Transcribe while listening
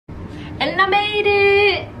And I made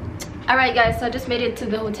it! Alright guys, so I just made it to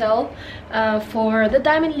the hotel for the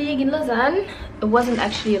Diamond League in Lausanne. It wasn't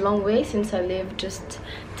actually a long way since I live just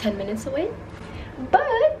 10 minutes away.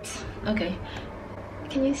 But, okay,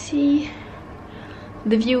 can you see?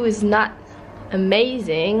 The view is not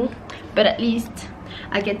amazing, but at least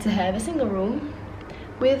I get to have a single room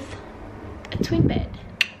with a twin bed.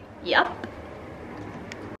 Yup.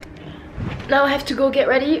 Now I have to go get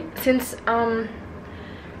ready since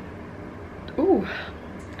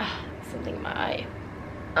something in my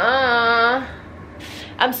eye.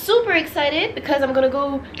 I'm super excited because I'm gonna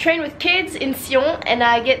go train with kids in Sion and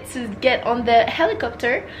I get to get on the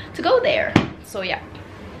helicopter to go there. So yeah,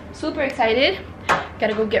 super excited.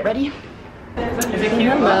 Gotta go get ready.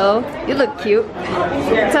 Hello, you look cute.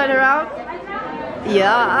 Turn around.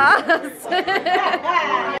 Yes.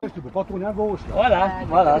 Tu peux pas tourner à gauche. Voilà,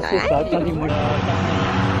 voilà, c'est ça. Attendez-moi.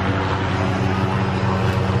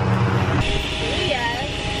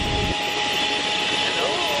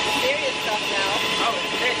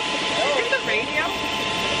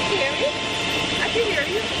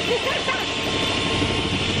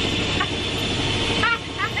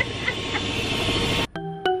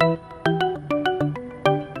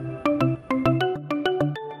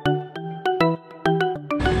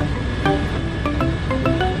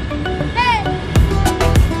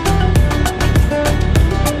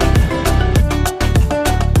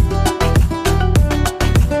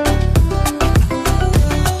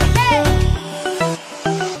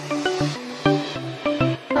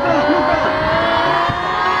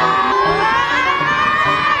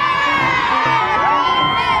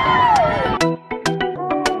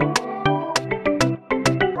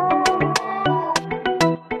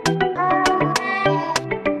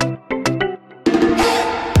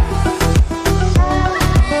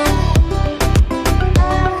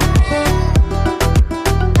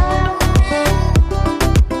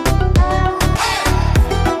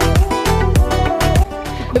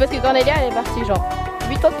 Parce que quand Nélia elle est partie genre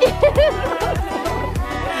 8 ans de pied.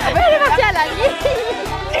 Après elle est partie à la vie.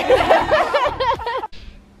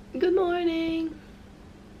 Good morning.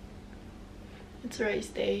 It's race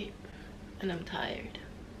day and I'm tired.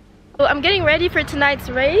 So I'm getting ready for tonight's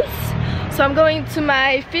race. So I'm going to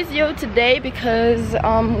my physio today because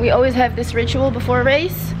we always have this ritual before a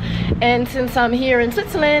race. And since I'm here in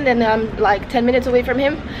Switzerland and I'm like 10 minutes away from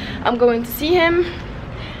him, I'm going to see him.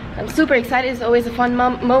 I'm super excited. It's always a fun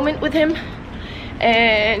moment with him,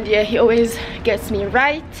 and yeah, he always gets me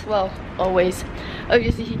right. Well, always.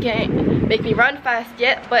 Obviously he can't make me run fast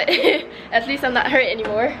yet, but at least I'm not hurt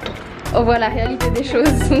anymore. On voit la réalité des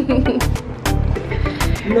choses.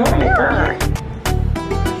 Non, mais pas.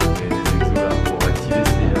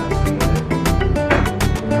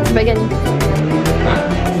 C'est pas gagné.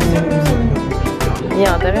 Il y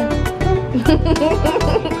a intérêt.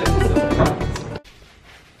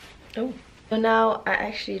 Oh. So now I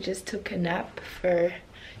actually just took a nap for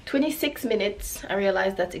 26 minutes. I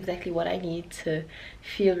realized that's exactly what I need to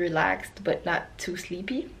feel relaxed but not too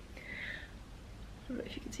sleepy. I don't know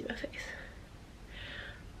if you can see my face.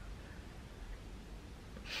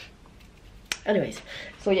 Anyways,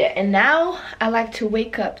 so yeah, and now I like to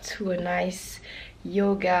wake up to a nice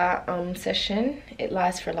yoga session. It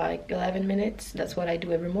lasts for like 11 minutes. That's what I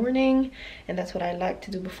do every morning, and that's what I like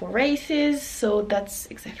to do before races. So that's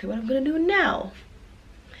exactly what I'm gonna do now.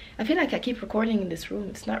 I feel like I keep recording in this room.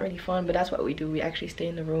 It's not really fun, but that's what we do. We actually stay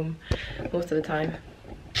in the room most of the time.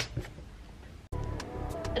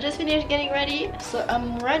 I just finished getting ready, so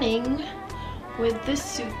I'm running with this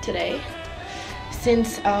suit today.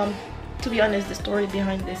 Since to be honest, the story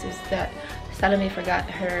behind this is that Salome forgot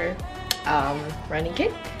her running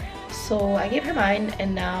kit, so I gave her mine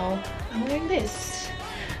and now I'm wearing this,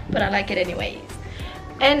 but I like it anyways.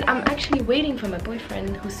 And I'm actually waiting for my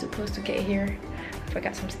boyfriend who's supposed to get here. I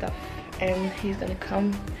forgot some stuff and he's gonna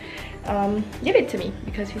come give it to me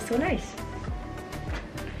because he's so nice,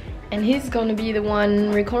 and he's gonna be the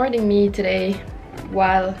one recording me today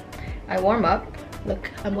while I warm up.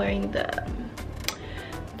 Look, I'm wearing the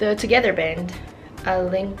TOGETHERBAND. I'll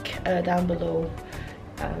link down below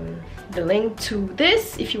the link to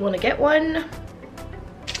this if you want to get one.